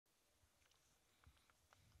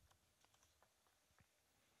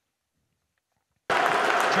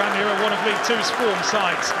Tranmere are one of League Two's form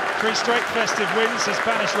sides. 3 straight festive wins has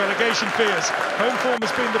banished relegation fears. Home form has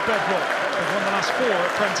been the bedrock. They've won the last 4 at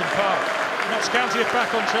Prenton Park. Notts County are back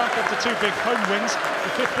on track after 2 big home wins.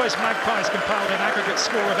 The 5th place Magpies compiled an aggregate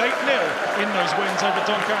score of 8-0 in those wins over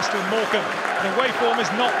Doncaster and Morecambe. The away form is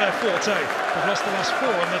not their forte. They've lost the last 4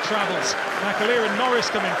 on their travels. McAleer and Norris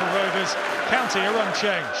come in for Rovers. County are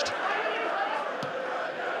unchanged.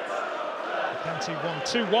 County won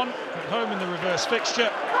 2-1 at home in the reverse fixture.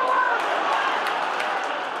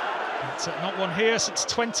 But not won here since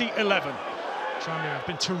 2011. Tranmere have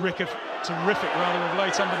been terrific of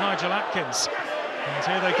late under Nigel Atkins. And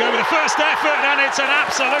here they go with the first effort, and it's an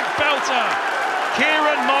absolute belter.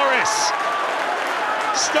 Kieran Morris.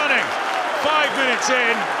 Stunning. 5 minutes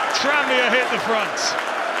in, Tranmere hit the front.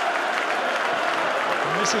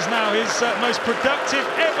 And this is now his most productive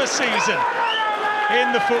ever season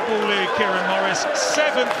in the Football League, Kieran Morris.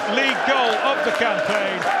 7th league goal of the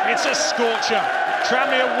campaign. It's a scorcher.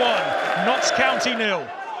 Tranmere 1, Notts County 0.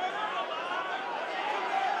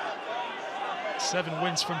 7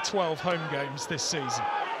 wins from 12 home games this season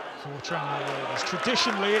for Tranmere Rovers.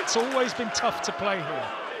 Traditionally, it's always been tough to play here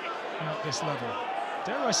at this level.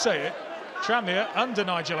 Dare I say it, Tranmere, under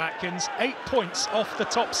Nigel Atkins, 8 points off the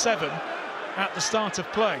top 7 at the start of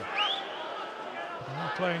play.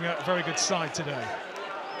 They're playing a very good side today.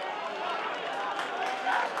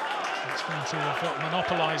 It's going to have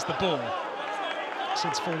monopolised the ball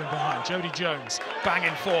since falling behind. Jody Jones,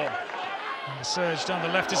 banging form. And the surge down the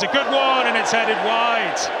left is a good one, and it's headed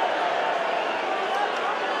wide.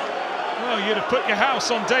 Well, you'd have put your house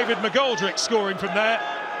on David McGoldrick scoring from there.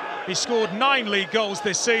 He scored 9 league goals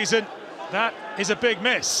this season. That is a big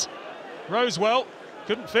miss. Rosewell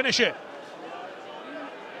couldn't finish it.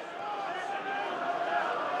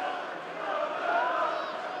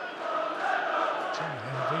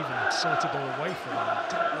 They've even sorted their away from them.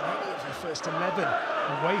 Didn't win any of the first 11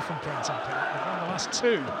 away from Prenton Park. They've won the last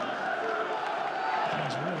 2.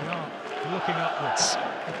 Things really are looking upwards.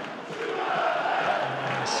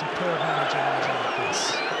 Superb manager, Nigel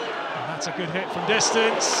Atkins. And that's a good hit from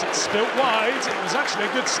distance. It's spilt wide. It was actually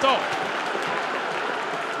a good stop.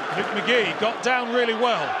 Luke McGee got down really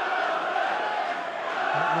well.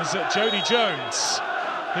 It was Jody Jones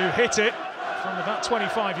who hit it from about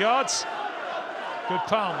 25 yards. Good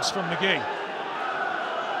palms from McGee.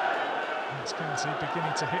 It's going to be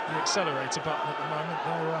beginning to hit the accelerator button at the moment.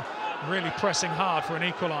 They're really pressing hard for an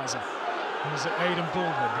equaliser. There's Aidan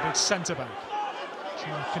Baldwin, the big centre-back,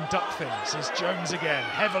 trying to conduct things. There's Jones again,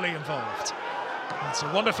 heavily involved. It's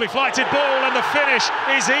a wonderfully flighted ball, and the finish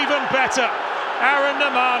is even better. Aaron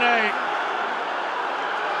Namane.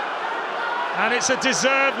 And it's a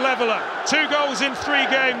deserved leveller. 2 goals in 3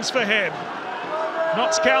 games for him.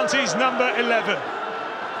 Notts County's number 11.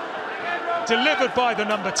 Delivered by the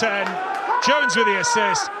number 10. Jones with the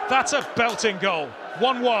assist. That's a belting goal.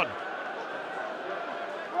 1-1.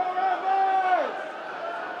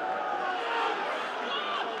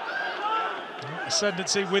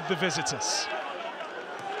 Ascendancy with the visitors.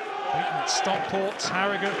 Beaten at Stockport,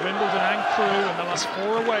 Harrogate, Wimbledon and Crewe in the last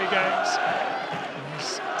 4 away games.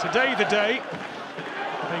 Today the day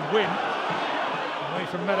they win away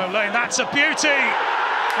from Meadow Lane. That's a beauty,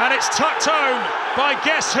 and it's tucked home by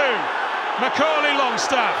guess who? Macaulay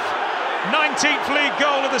Longstaff. 19th league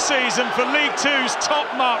goal of the season for League Two's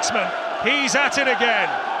top marksman. He's at it again.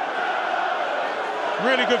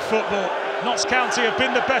 Really good football. Notts County have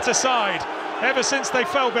been the better side ever since they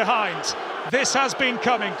fell behind. This has been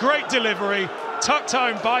coming. Great delivery, tucked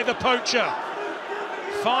home by the poacher.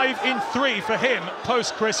 5 in 3 for him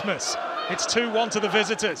post-Christmas. It's 2-1 to the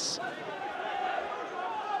visitors.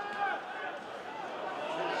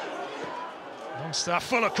 Longstaff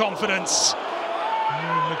full of confidence.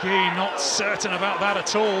 McGee not certain about that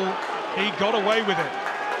at all. He got away with it.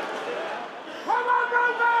 The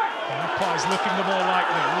Magpies looking the more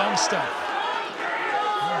likely. Longstaff.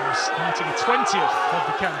 Starting the 20th of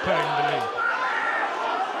the campaign in the league.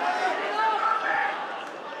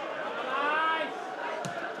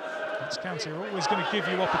 Notts County are always going to give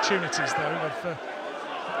you opportunities, though. They've the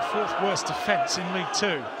 4th worst defence in League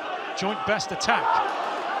Two. Joint best attack.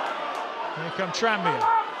 Here come Tranmere.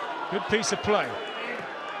 Good piece of play.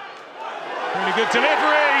 Really good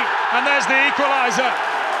delivery, and there's the equaliser.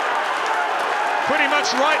 Pretty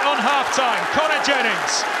much right on half-time. Connor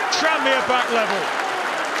Jennings, Tranmere back level.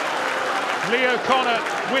 Leo Connor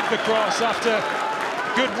with the cross after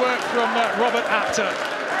good work from Robert Apter.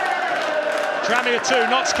 Tranmere 2,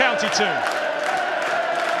 Notts County 2.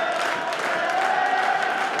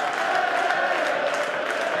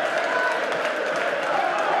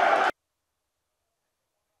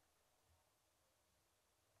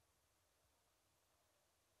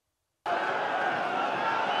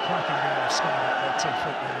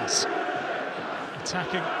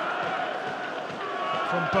 attacking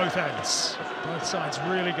from both ends. Both sides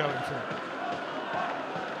really going for it.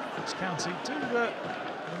 Notts County do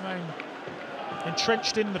remain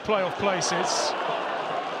entrenched in the playoff places.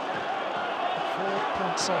 4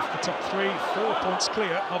 points off the top 3, 4 points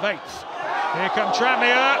clear of 8th. Here come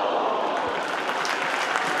Tranmere.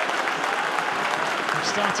 They've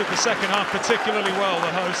started the second half particularly well,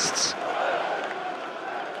 the hosts.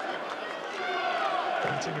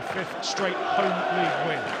 Getting a 5th straight home league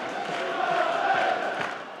win.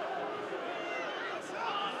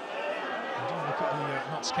 Look at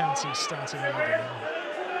the Notts County starting 11.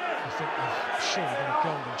 I think they've surely got a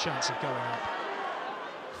golden chance of going up.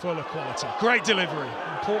 Full of quality. Great delivery.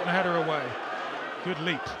 Important header away. Good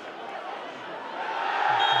leap.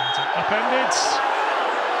 And upended.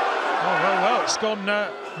 Oh, well, it's gone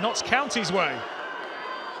Notts County's way.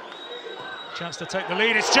 Chance to take the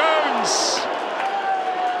lead. It's Jones!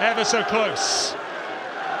 Ever so close.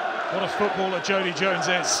 What a footballer Jody Jones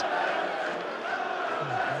is.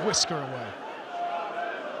 Whisker away.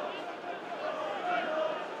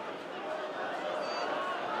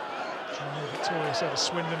 Victorious over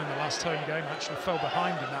Swindon in the last home game. Actually fell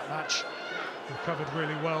behind in that match. Recovered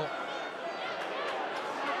really well.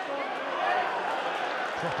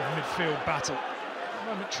 Proper midfield battle. At the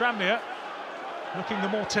moment, Tranmere looking the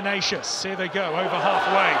more tenacious. Here they go, over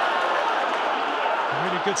halfway. A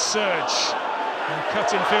really good surge. And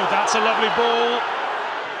cut in field, that's a lovely ball.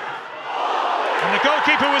 And the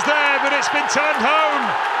goalkeeper was there, but it's been turned home.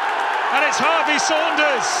 And it's Harvey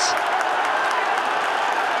Saunders.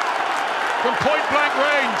 From point-blank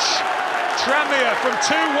range, Tranmere from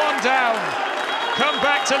 2-1 down, come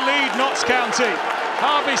back to lead Notts County.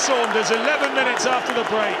 Harvey Saunders, 11 minutes after the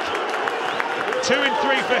break. 2 in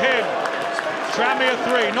 3 for him. Tranmere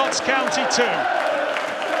 3, Notts County 2.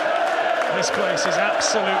 This place is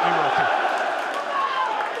absolutely rocking.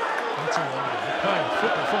 They're playing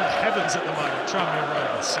football from the heavens at the moment, Tranmere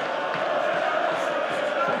Rovers.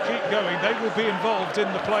 If they keep going, they will be involved in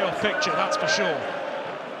the playoff picture, that's for sure.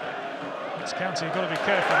 Notts County have got to be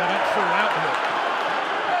careful they don't fall out of it.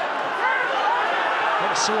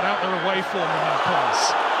 Got to sort out their away form in their plays.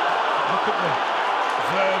 Look at the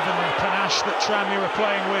verve and the panache that Tranmere are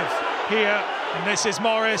playing with here. And this is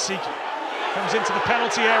Morris. He comes into the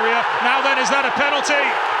penalty area. Now then, is that a penalty?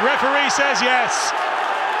 Referee says yes.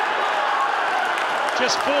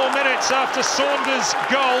 Just 4 minutes after Saunders'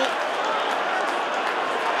 goal,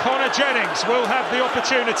 Connor Jennings will have the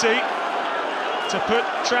opportunity to put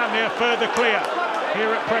Tranmere further clear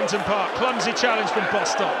here at Prenton Park. Clumsy challenge from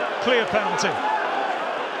Bostock. Clear penalty.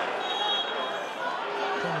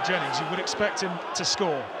 Connor Jennings, you would expect him to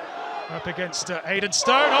score. Up against Aidan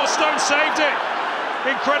Stone. Oh, Stone saved it!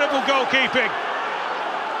 Incredible goalkeeping.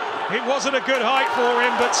 It wasn't a good height for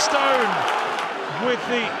him, but Stone with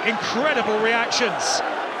the incredible reactions.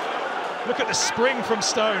 Look at the spring from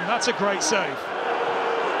Stone. That's a great save.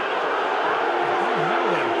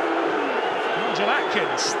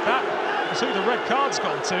 Atkins, that is who the red card's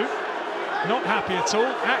gone to. Not happy at all.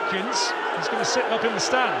 Atkins is going to sit up in the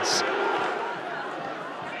stands.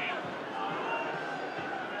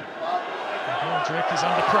 Roderick is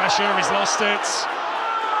under pressure, he's lost it.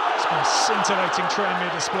 It's been a scintillating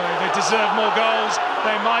Tranmere display. They deserve more goals.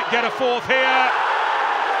 They might get a 4th here.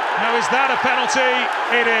 Now, is that a penalty?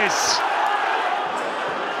 It is.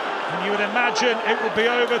 And you would imagine it will be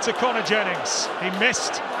over to Connor Jennings. He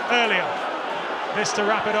missed earlier. This to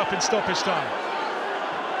wrap it up in stoppage time.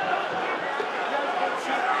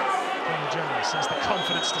 Connor Jennings has the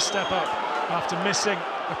confidence to step up after missing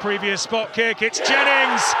a previous spot kick. It's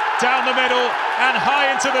Jennings down the middle and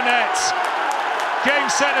high into the net.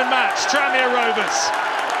 Game, set and match, Tranmere Rovers.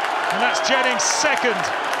 And that's Jennings' 2nd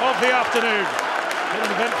of the afternoon. What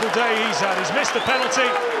an eventful day he's had. He's missed a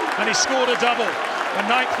penalty and he scored a double. A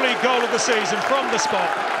 9th league goal of the season from the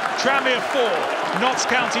spot. Tranmere 4, Notts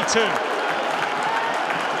County 2.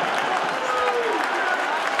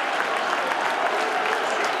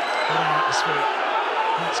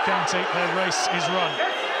 Notts County, their race is run.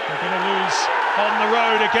 They're going to lose on the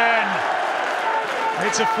road again.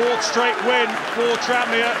 It's a 4th straight win for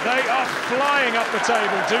Tranmere. They are flying up the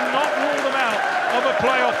table. Do not rule them out of a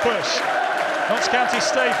playoff push. Notts County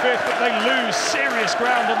stay 5th, but they lose serious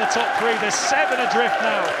ground on the top 3. There's 7 adrift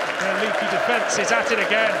now. Their leaky defence is at it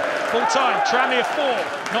again. Full time, Tranmere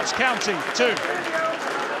 4, Notts County 2.